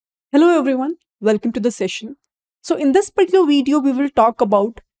Hello everyone, welcome to the session. So in this particular video, we will talk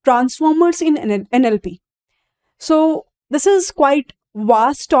about transformers in NLP. So this is quite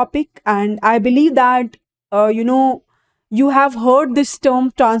vast topic and I believe that, you have heard this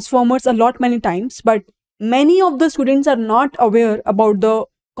term transformers a lot many times, but many of the students are not aware about the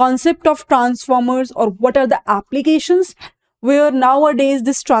concept of transformers or what are the applications where nowadays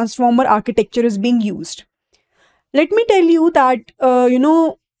this transformer architecture is being used. Let me tell you that,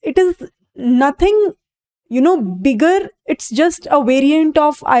 it is nothing, bigger. It's just a variant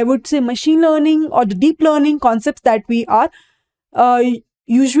of, I would say, machine learning or the deep learning concepts that we are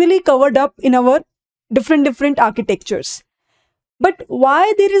usually covered up in our different architectures. But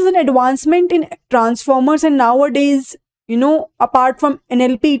why there is an advancement in transformers and nowadays, apart from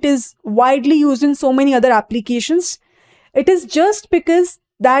NLP, it is widely used in so many other applications. It is just because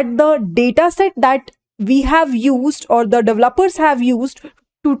that the data set that we have used or the developers have used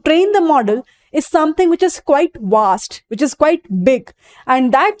to train the model is something which is quite vast, which is quite big.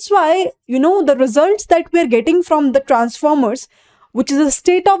 And that's why, the results that we're getting from the transformers, which is a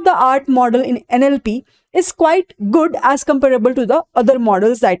state-of-the-art model in NLP, is quite good as comparable to the other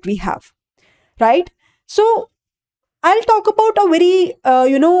models that we have, right? So I'll talk about a very,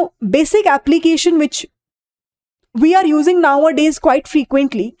 basic application which we are using nowadays quite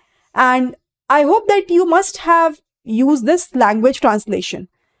frequently. And I hope that you must have used this language translation.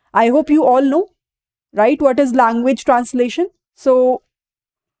 I hope you all know, right, what is language translation. So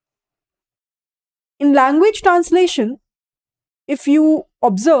in language translation, if you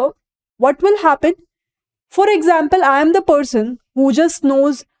observe what will happen, for example, I am the person who just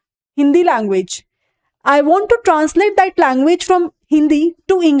knows Hindi language. I want to translate that language from Hindi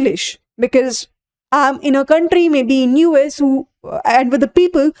to English because I'm in a country, maybe in US, and with the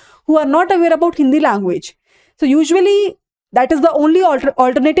people who are not aware about Hindi language. So usually that is the only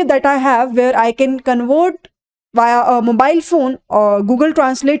alternative that I have where I can convert via a mobile phone or Google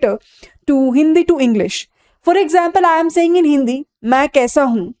Translator to Hindi to English. For example, I am saying in Hindi, "मैं कैसा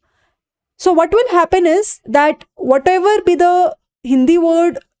हूँ." So what will happen is that whatever be the Hindi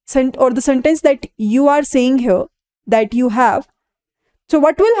word or the sentence that you are saying here, that you have, so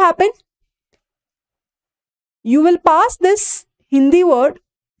what will happen? You will pass this Hindi word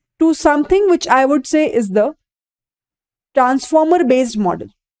to something which I would say is the transformer based model.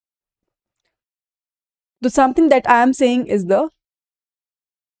 The something that I am saying is the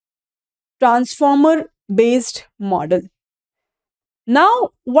transformer based model.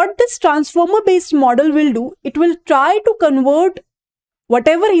 Now, what this transformer based model will do, it will try to convert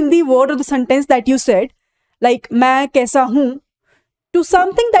whatever Hindi word or the sentence that you said, like "मैं कैसा हूँ," to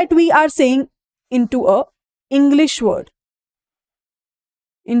something that we are saying into a English word.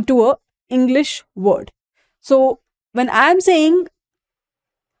 So when I am saying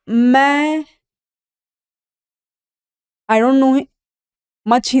I don't know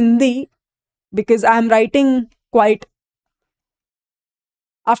much Hindi because I am writing quite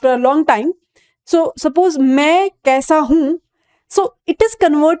after a long time. So suppose मैं कैसा हूँ. So it is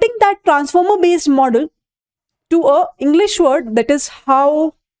converting that transformer based model to a English word, that is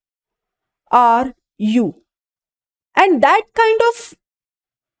 "how are you?" And that kind of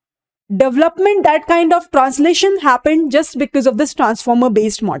development, that kind of translation happened just because of this transformer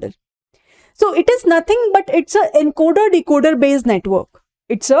based model. So it is nothing but it's a encoder decoder based network.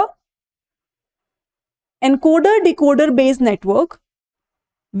 It's a encoder decoder based network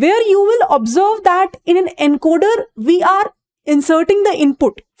where you will observe that in an encoder we are inserting the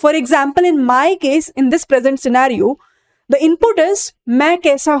input. For example, in my case, in this present scenario, the input is "मैं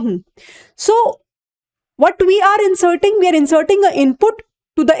कैसा हूँ." So what we are inserting an input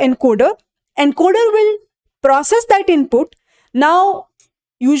to the encoder. Encoder will process that input. Now,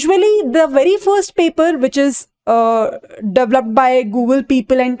 usually the very first paper which is developed by Google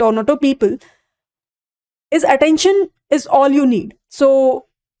people and Toronto people is "Attention is all you need." So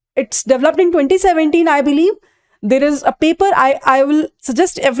it's developed in 2017, I believe. There is a paper, I will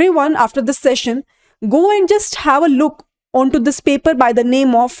suggest everyone after this session, go and just have a look onto this paper by the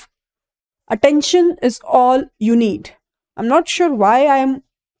name of "Attention is all you need." I'm not sure why I am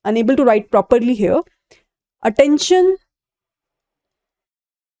unable to write properly here. Attention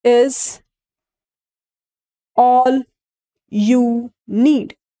is all you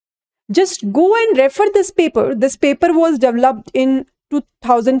need. Just go and refer this paper. This paper was developed in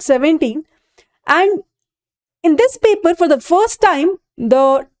 2017. And in this paper, for the first time,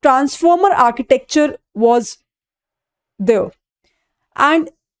 the transformer architecture was there.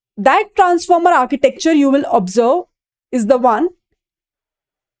 And that transformer architecture you will observe is the one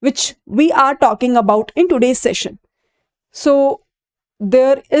which we are talking about in today's session. So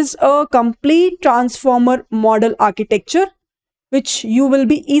there is a complete transformer model architecture, which you will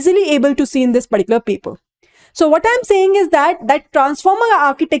be easily able to see in this particular paper. So what I'm saying is that transformer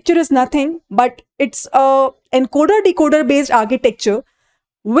architecture is nothing but it's a encoder-decoder based architecture,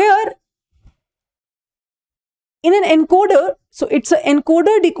 where in an encoder, so it's an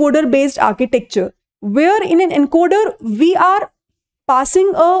encoder-decoder based architecture, where in an encoder we are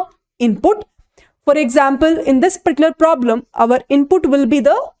passing a input. For example, in this particular problem, our input will be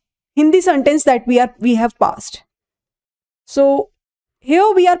the Hindi sentence that we have passed. So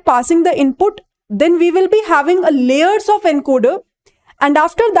here we are passing the input, then we will be having a layers of encoder, and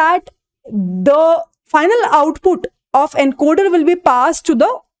after that the final output of encoder will be passed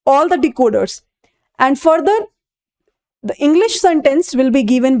to all the decoders, and further the English sentence will be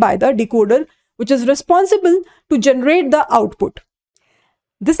given by the decoder, which is responsible to generate the output.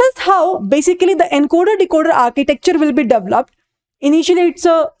 This is how basically the encoder-decoder architecture will be developed. Initially, it's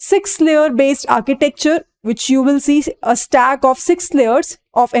a 6-layer based architecture, which you will see a stack of 6 layers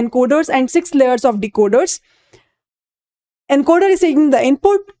of encoders and 6 layers of decoders. Encoder is taking the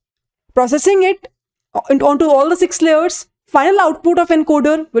input, processing it onto all the 6 layers. Final output of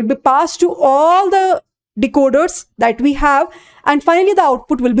encoder will be passed to all the decoders that we have, and finally the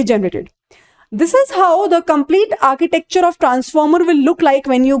output will be generated. This is how the complete architecture of transformer will look like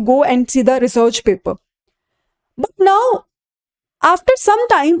when you go and see the research paper. But now, after some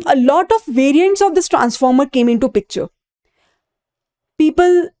time, a lot of variants of this transformer came into picture.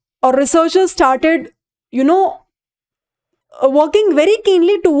 People or researchers started, working very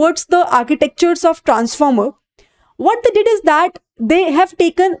keenly towards the architectures of transformer. What they did is that they have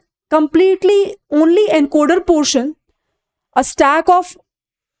taken completely only encoder portion, a stack of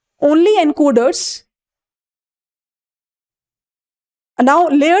only encoders. Now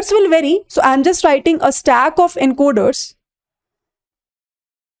layers will vary, so I'm just writing a stack of encoders.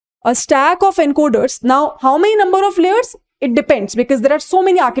 A stack of encoders. Now how many number of layers? It depends, because there are so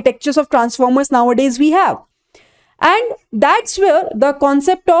many architectures of transformers nowadays we have. And that's where the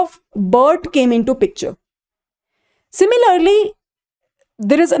concept of BERT came into picture. Similarly,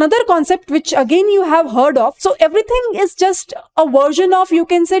 there is another concept which again you have heard of. So everything is just a version of, you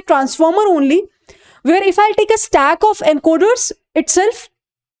can say, transformer only, where if I take a stack of encoders itself,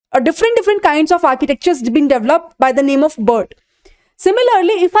 a different kinds of architectures being developed by the name of BERT.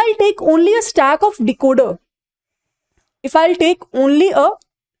 Similarly, if I take only a stack of decoder, if I'll take only a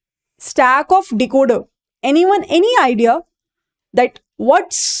stack of decoder, anyone, any idea that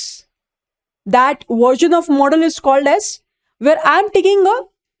what's that version of model is called as? Where I'm taking a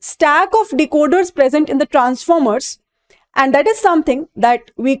stack of decoders present in the transformers, and that is something that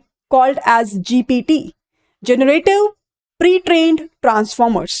we called as GPT, generative pre-trained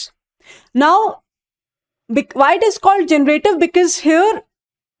transformers. Now, why it is called generative? Because here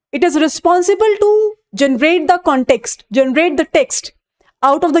it is responsible to generate the context, generate the text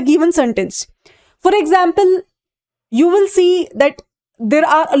out of the given sentence. For example, you will see that there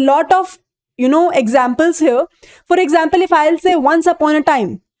are a lot of examples here. For example, if I'll say once upon a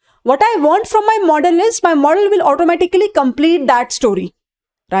time, what I want from my model is my model will automatically complete that story,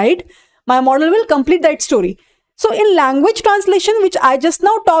 right? My model will complete that story. So in language translation, which I just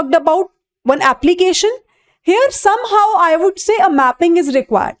now talked about, one application, here somehow I would say a mapping is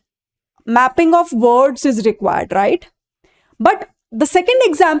required. Mapping of words is required, right? But the second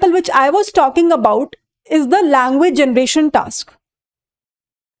example which I was talking about is the language generation task.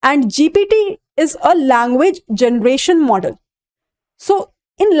 And GPT is a language generation model. So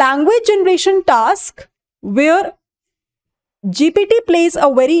in language generation task, where GPT plays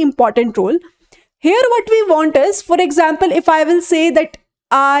a very important role, here what we want is, for example, if I will say that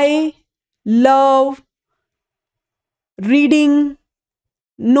I love reading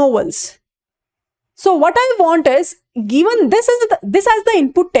novels. So what I want is, given this as the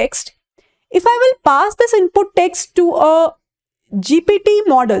input text, if I will pass this input text to a GPT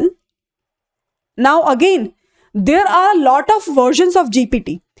model, now again, there are a lot of versions of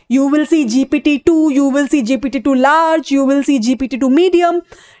GPT. You will see GPT-2, you will see GPT-2 large, you will see GPT-2 medium,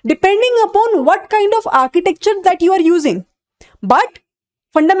 depending upon what kind of architecture that you are using. But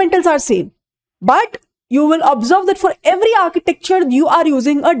fundamentals are same. But you will observe that for every architecture, you are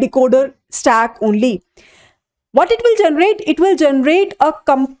using a decoder stack only. What it will generate? It will generate a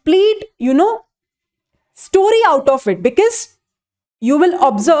complete, story out of it, because you will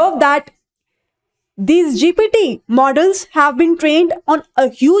observe that these GPT models have been trained on a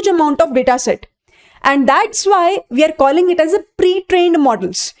huge amount of data set. And that's why we are calling it as a pre-trained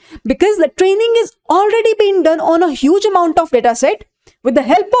models, because the training is already being done on a huge amount of data set, with the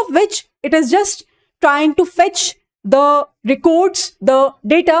help of which it is just trying to fetch the records the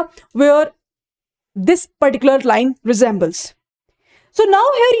data where this particular line resembles. So now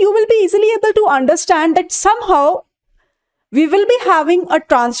here you will be easily able to understand that somehow we will be having a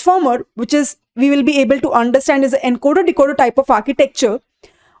transformer, which is we will be able to understand is an encoder-decoder type of architecture,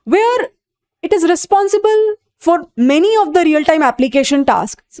 where it is responsible for many of the real-time application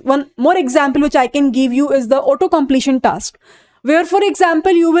tasks. One more example which I can give you is the auto-completion task, where, for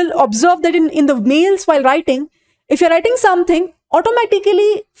example, you will observe that in the mails while writing, if you're writing something,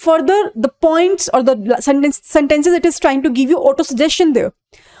 automatically further the points or the sentences it is trying to give you auto-suggestion there.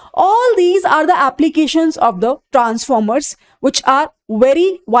 All these are the applications of the transformers which are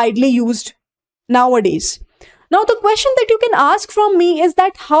very widely used nowadays. Now the question that you can ask from me is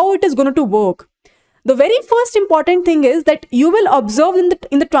that how it is going to work. The very first important thing is that you will observe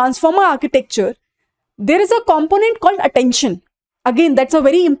in the transformer architecture, there is a component called attention. Again, that's a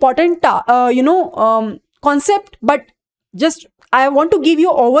very important concept, but just I want to give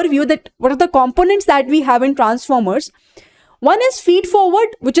you an overview that what are the components that we have in transformers. One is feed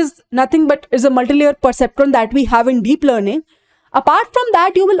forward, which is nothing but is a multi-layer perceptron that we have in deep learning. Apart from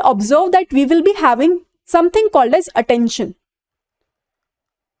that, you will observe that we will be having something called as attention.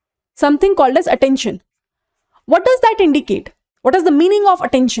 Something called as attention. What does that indicate? What is the meaning of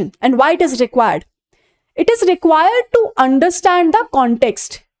attention and why it is required? It is required to understand the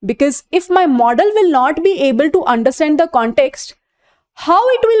context, because if my model will not be able to understand the context, how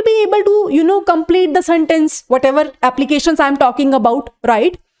it will be able to, complete the sentence, whatever applications I'm talking about,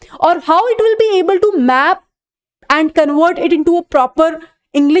 right? Or how it will be able to map and convert it into a proper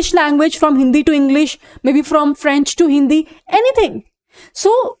English language from Hindi to English, maybe from French to Hindi, anything.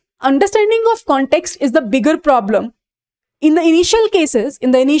 So understanding of context is the bigger problem in the initial cases,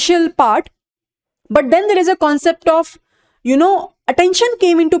 in the initial part. But then there is a concept of, attention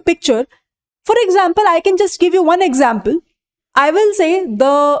came into picture. For example, I can just give you one example. I will say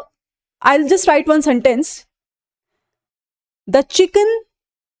I'll just write one sentence. The chicken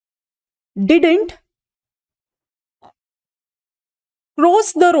didn't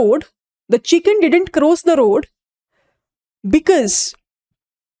cross the road. The chicken didn't cross the road because.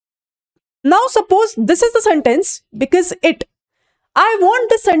 Now suppose this is the sentence because I want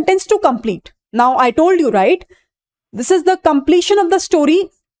the sentence to complete. Now I told you, right? This is the completion of the story,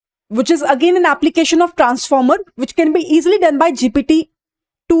 which is again an application of transformer, which can be easily done by GPT-2,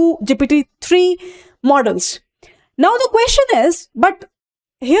 GPT-3 models. Now the question is, but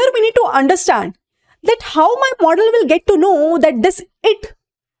here we need to understand that how my model will get to know that this it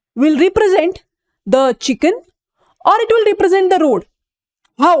will represent the chicken or it will represent the road.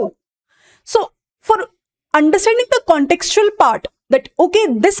 How? So for understanding the contextual part, that okay,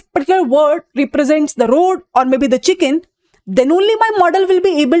 this particular word represents the road or maybe the chicken, then only my model will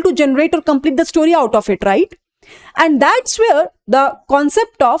be able to generate or complete the story out of it, right? And that's where the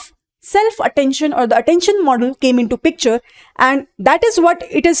concept of self-attention or the attention model came into picture, and that is what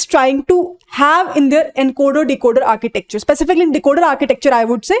it is trying to have in their encoder-decoder architecture. Specifically in decoder architecture, I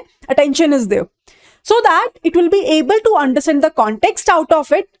would say attention is there, so that it will be able to understand the context out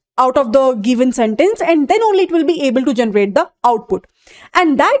of it, out of the given sentence, and then only it will be able to generate the output.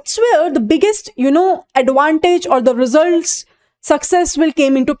 And that's where the biggest, advantage or the results success will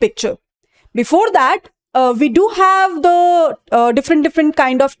came into picture. Before that, we do have the different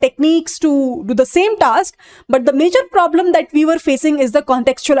kind of techniques to do the same task, but the major problem that we were facing is the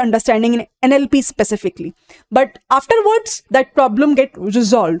contextual understanding in NLP specifically. But afterwards, that problem get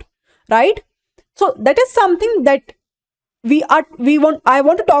resolved, right? So that is something that I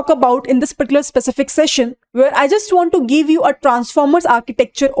want to talk about in this particular specific session, where I just want to give you a transformers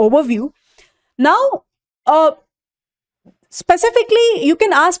architecture overview. Now, specifically, you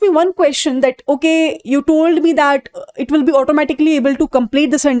can ask me one question that, okay, you told me that it will be automatically able to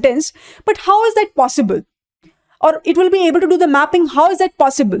complete the sentence, but how is that possible? Or it will be able to do the mapping. How is that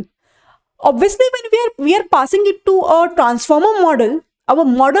possible? Obviously, when we are passing it to a transformer model, our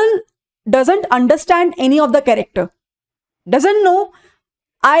model doesn't understand any of the character. Doesn't know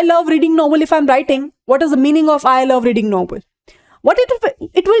I love reading novel. If I'm writing, what is the meaning of I love reading novel? What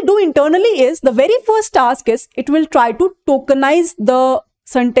it will do internally is, the very first task is it will try to tokenize the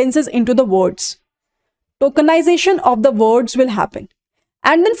sentences into the words. Tokenization of the words will happen.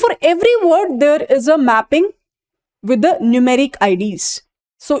 And then for every word, there is a mapping with the numeric IDs.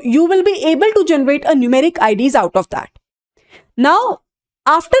 So you will be able to generate a numeric IDs out of that. Now,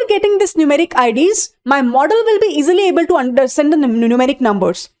 after getting this numeric IDs, my model will be easily able to understand the numeric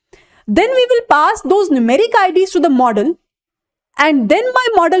numbers. Then we will pass those numeric IDs to the model, and then my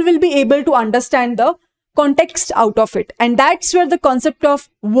model will be able to understand the context out of it. And that's where the concept of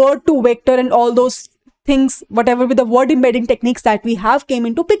word to vector and all those things, whatever with the word embedding techniques that we have came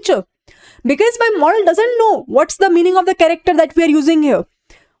into picture. Because my model doesn't know what's the meaning of the character that we are using here.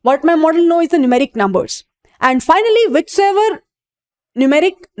 What my model knows is the numeric numbers. And finally, whichever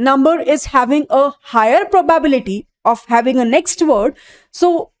numeric number is having a higher probability of having a next word.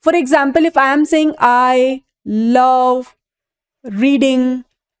 So, for example, if I am saying I love reading,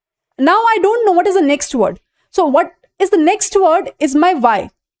 now I don't know what is the next word. So what is the next word is my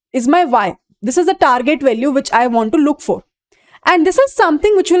y, This is the target value which I want to look for. And this is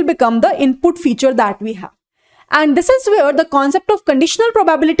something which will become the input feature that we have. And this is where the concept of conditional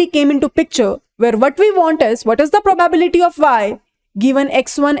probability came into picture, where what we want is, what is the probability of y given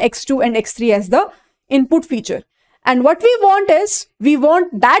x1, x2 and x3 as the input feature. And what we want is, we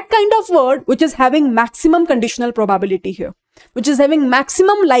want that kind of word which is having maximum conditional probability here, which is having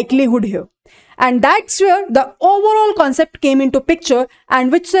maximum likelihood here. And that's where the overall concept came into picture,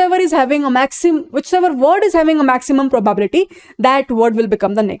 and whichever word is having a maximum probability, that word will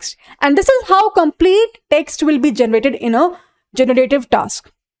become the next. And this is how complete text will be generated in a generative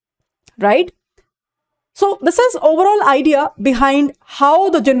task, right? So this is overall idea behind how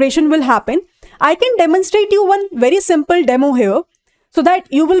the generation will happen. I can demonstrate you one very simple demo here so that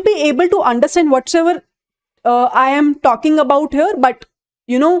you will be able to understand whatsoever I am talking about here. But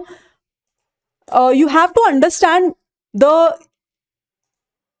you know, you have to understand the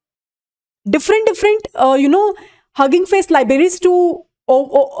different Hugging Face libraries to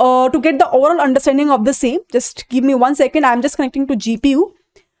get the overall understanding of the same. Just give me 1 second. I'm just connecting to GPU.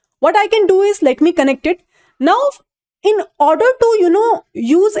 What I can do is, let me connect it. Now, in order to,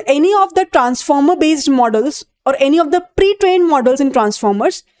 use any of the transformer based models or any of the pre-trained models in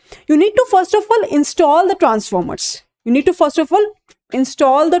transformers, you need to first of all install the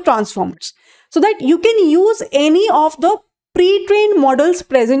transformers. So that you can use any of the pre-trained models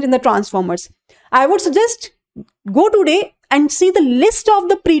present in the transformers. I would suggest go today and see the list of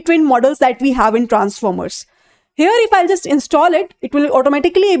the pre-trained models that we have in transformers. Here, if I'll just install it, it will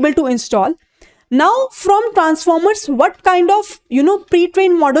automatically able to install. Now, from transformers, what kind of,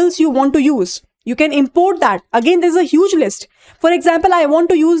 pre-trained models you want to use? You can import that. Again, there's a huge list. For example, I want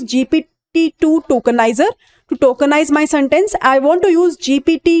to use GPT-2 tokenizer to tokenize my sentence. I want to use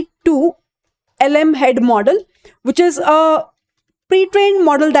GPT-2 LM head model, which is a pre-trained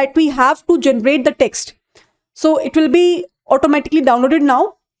model that we have to generate the text. So it will be automatically downloaded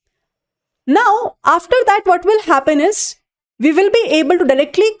now. Now, after that, what will happen is, we will be able to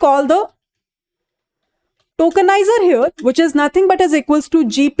directly call the tokenizer here, which is nothing but is equals to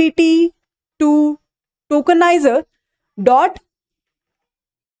GPT-2 tokenizer dot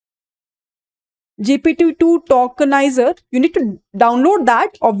GPT-2 tokenizer. You need to download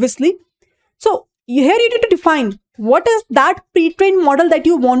that, obviously. So here you need to define what is that pre-trained model that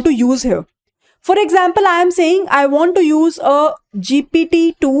you want to use here. For example, I am saying I want to use a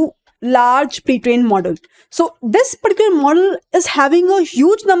GPT-2 large pre-trained model. So this particular model is having a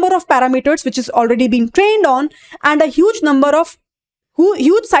huge number of parameters which is already been trained on, and a huge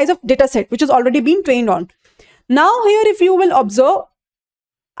size of data set which is already been trained on. Now here, if you will observe,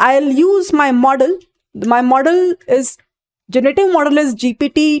 I'll use my model. My model is generative model is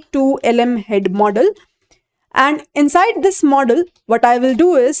GPT-2 LM head model. And inside this model, what I will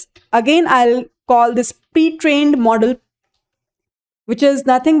do is, again, I'll call this pre-trained model, which is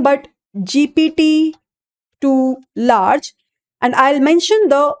nothing but GPT-2 large, and I'll mention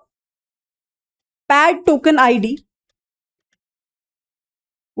the pad token ID,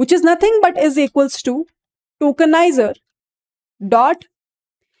 which is nothing but is equals to tokenizer dot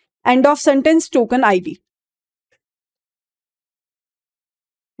end of sentence token ID.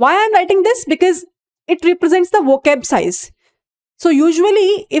 Why I'm writing this? Because it represents the vocab size. So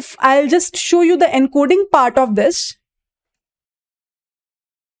usually, if I'll just show you the encoding part of this,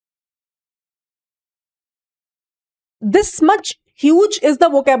 this much huge is the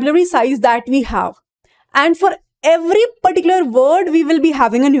vocabulary size that we have. And for every particular word, we will be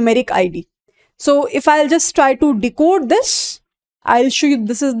having a numeric ID. So if I'll just try to decode this, I'll show you,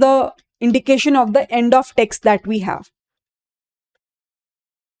 this is the indication of the end of text that we have.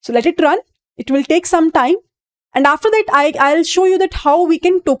 So let it run. It will take some time. And after that, I'll show you that how we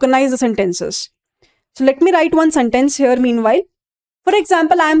can tokenize the sentences. So let me write one sentence here meanwhile. For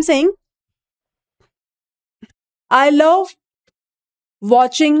example, I am saying, I love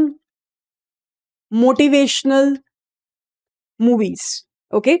watching motivational movies.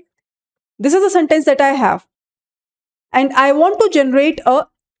 Okay. This is a sentence that I have. And I want to generate a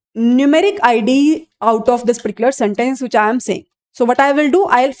numeric ID out of this particular sentence which I am saying. So what I will do,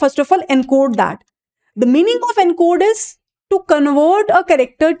 I'll first of all encode that. The meaning of encode is to convert a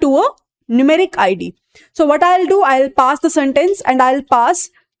character to a numeric ID. So what I'll do, I'll pass the sentence and I'll pass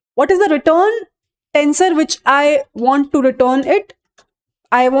what is the return tensor which I want to return it.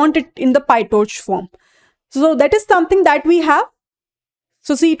 I want it in the PyTorch form. So that is something that we have.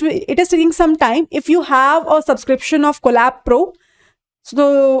 So see, it is taking some time. If you have a subscription of Collab Pro,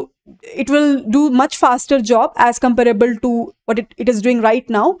 so it will do much faster job as comparable to what it is doing right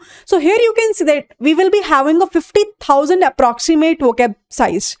now. So here you can see that we will be having a 50,000 approximate vocab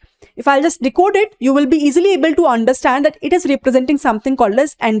size. If I'll just decode it, you will be easily able to understand that it is representing something called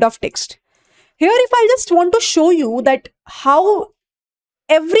as end of text. Here, if I just want to show you that how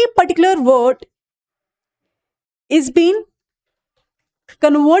every particular word is being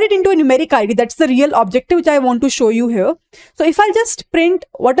converted into a numeric ID, that's the real objective which I want to show you here. So if I just print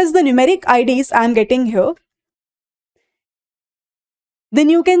what is the numeric IDs I'm getting here, then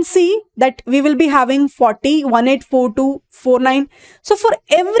you can see that we will be having 40, 1842, 49. So for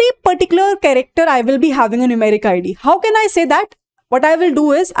every particular character, I will be having a numeric ID. How can I say that? What I will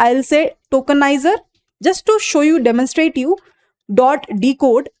do is I'll say tokenizer, just to show you, demonstrate you, dot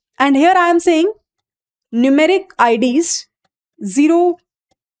decode. And here I am saying numeric IDs 0,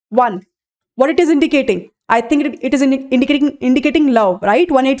 1. What it is indicating? I think it is indicating love,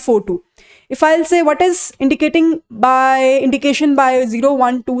 right? 1842. If I'll say what is indication by 0,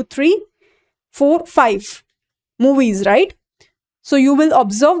 1, 2, 3, 4, 5 movies, right? So you will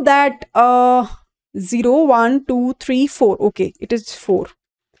observe that 0, 1, 2, 3, 4. Okay, it is 4.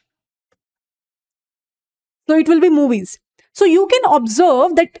 So it will be movies. So you can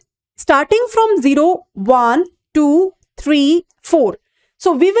observe that starting from 0, 1, 2, 3, 4.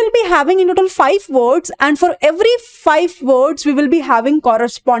 So we will be having in total 5 words, and for every 5 words, we will be having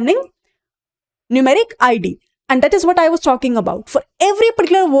corresponding numeric ID. And that is what I was talking about. For every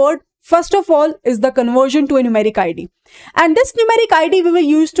particular word, first of all, is the conversion to a numeric ID. And this numeric ID we will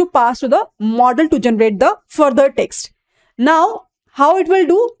use to pass to the model to generate the further text. Now, how it will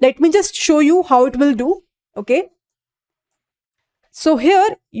do? Let me just show you how it will do. Okay. So here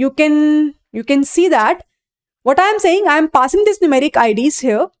you can see that what I am saying, I am passing these numeric IDs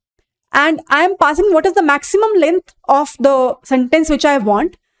here, and I am passing what is the maximum length of the sentence which I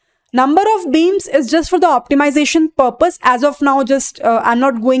want. Number of beams is just for the optimization purpose. As of now, just I'm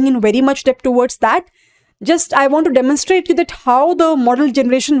not going in very much depth towards that. Just I want to demonstrate to you that how the model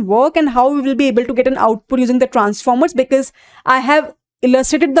generation work and how we will be able to get an output using the transformers, because I have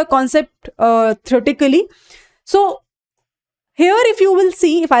illustrated the concept theoretically. So here, if you will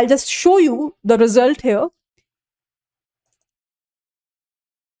see, if I'll just show you the result here.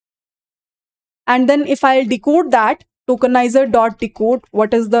 And then if I'll decode that, tokenizer.decode,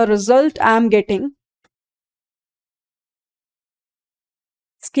 what is the result I am getting?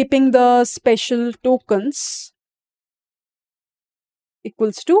 Skipping the special tokens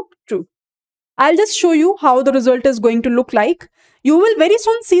equals to true. I'll just show you how the result is going to look like. You will very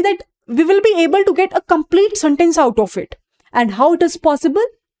soon see that we will be able to get a complete sentence out of it. And how it is possible?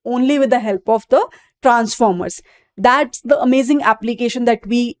 Only with the help of the transformers. That's the amazing application that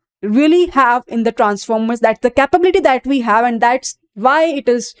we really have in the transformers. That's the capability that we have, and that's why it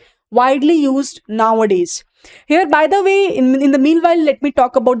is widely used nowadays. Here, by the way, in the meanwhile, let me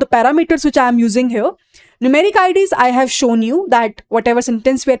talk about the parameters which I am using here. Numeric IDs, I have shown you that whatever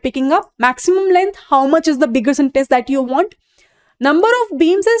sentence we are picking up, maximum length, how much is the bigger sentence that you want. Number of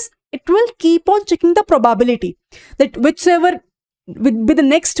beams is, it will keep on checking the probability that whichever with the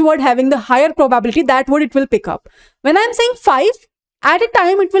next word having the higher probability, that word it will pick up. When I'm saying 5, at a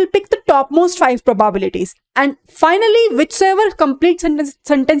time, it will pick the topmost 5 probabilities. And finally, whichever complete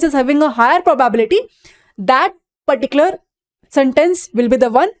sentence is having a higher probability, that particular sentence will be the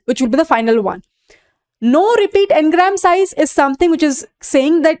one which will be the final one. No repeat n-gram size is something which is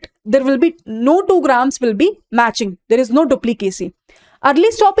saying that there will be no 2 grams will be matching. There is no duplicacy. Early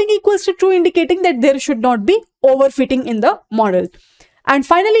stopping equals to true, indicating that there should not be overfitting in the model. And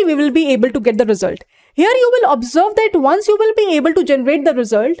finally, we will be able to get the result. Here you will observe that once you will be able to generate the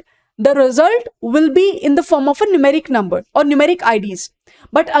result will be in the form of a numeric number or numeric IDs.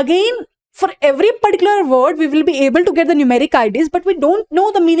 But again, for every particular word, we will be able to get the numeric IDs, but we don't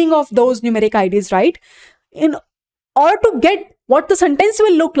know the meaning of those numeric IDs, right? In order to get what the sentence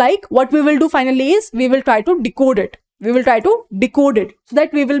will look like, what we will do finally is we will try to decode it. We will try to decode it so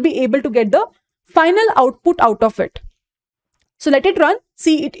that we will be able to get the final output out of it. So let it run.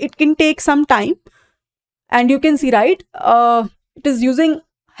 See, it can take some time. And you can see, right, it is using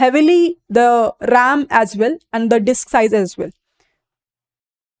heavily the RAM as well and the disk size as well.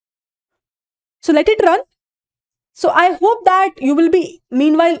 So let it run. So I hope that you will be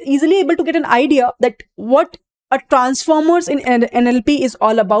meanwhile easily able to get an idea that what a transformers in NLP is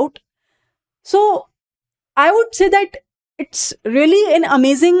all about. So I would say that it's really an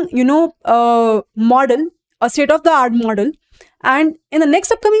amazing, model, a state-of-the-art model. And in the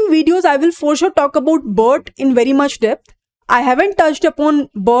next upcoming videos, I will for sure talk about BERT in very much depth. I haven't touched upon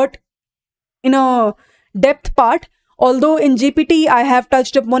BERT in a depth part, although in GPT I have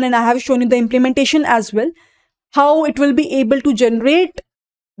touched upon and I have shown you the implementation as well, how it will be able to generate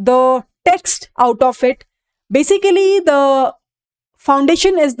the text out of it. Basically, the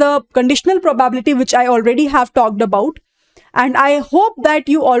foundation is the conditional probability, which I already have talked about. And I hope that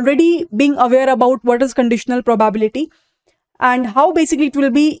you already being aware about what is conditional probability and how basically it will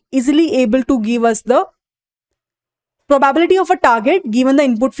be easily able to give us the probability of a target given the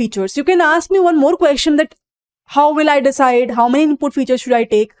input features. You can ask me one more question, that how will I decide how many input features should I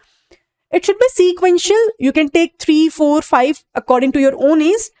take? It should be sequential. You can take 3, 4, 5 according to your own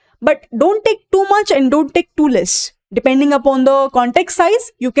ease, but don't take too much and don't take too less. Depending upon the context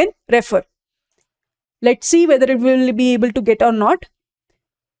size, you can refer. Let's see whether it will be able to get or not.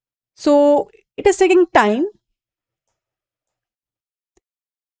 So it is taking time.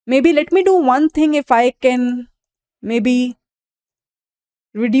 Maybe let me do one thing. If I can maybe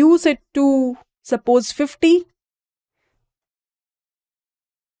reduce it to suppose 50.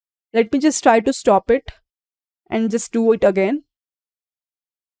 Let me just try to stop it and just do it again.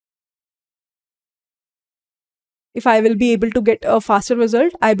 If I will be able to get a faster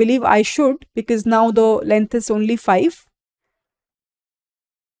result, I believe I should, because now the length is only 5.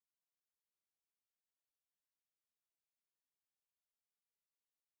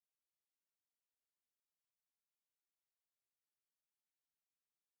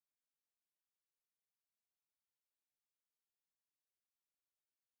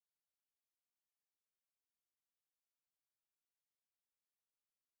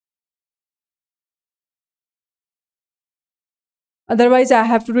 Otherwise, I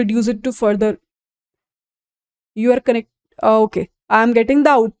have to reduce it to further. You are correct. Okay, I am getting the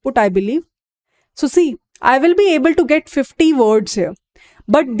output, I believe. So see, I will be able to get 50 words here.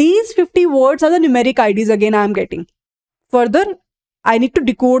 But these 50 words are the numeric IDs again I am getting. Further, I need to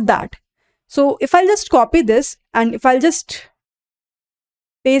decode that. So if I'll just copy this and if I'll just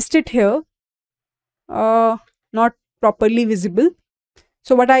paste it here, not properly visible.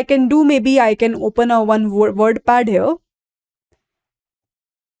 So what I can do, maybe I can open a word pad here.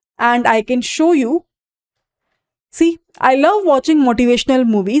 And I can show you. See, I love watching motivational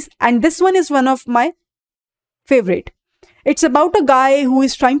movies and this one is one of my favorite. It's about a guy who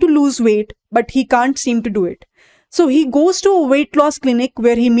is trying to lose weight, but he can't seem to do it. So he goes to a weight loss clinic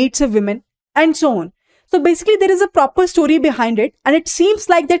where he meets a woman and so on. So basically there is a proper story behind it and it seems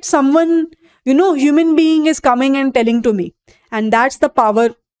like that someone, human being is coming and telling to me. And that's the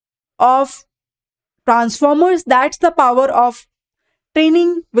power of transformers. That's the power of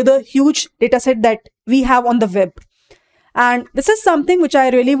training with a huge dataset that we have on the web. And this is something which I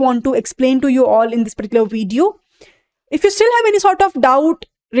really want to explain to you all in this particular video. If you still have any sort of doubt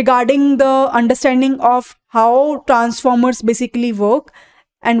regarding the understanding of how transformers basically work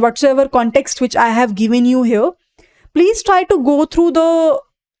and whatsoever context which I have given you here, please try to go through the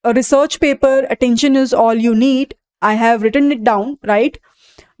research paper. Attention is all you need. I have written it down, right?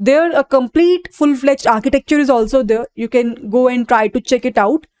 There a complete full-fledged architecture is also there. You can go and try to check it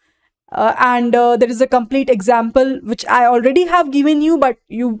out. There is a complete example which I already have given you, but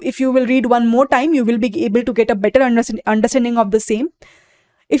if you will read one more time, you will be able to get a better understanding of the same.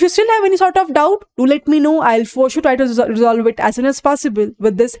 If you still have any sort of doubt, do let me know. I'll for sure try to resolve it as soon as possible.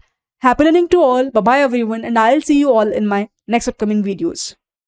 With this, happy learning to all. Bye-bye everyone, and I'll see you all in my next upcoming videos.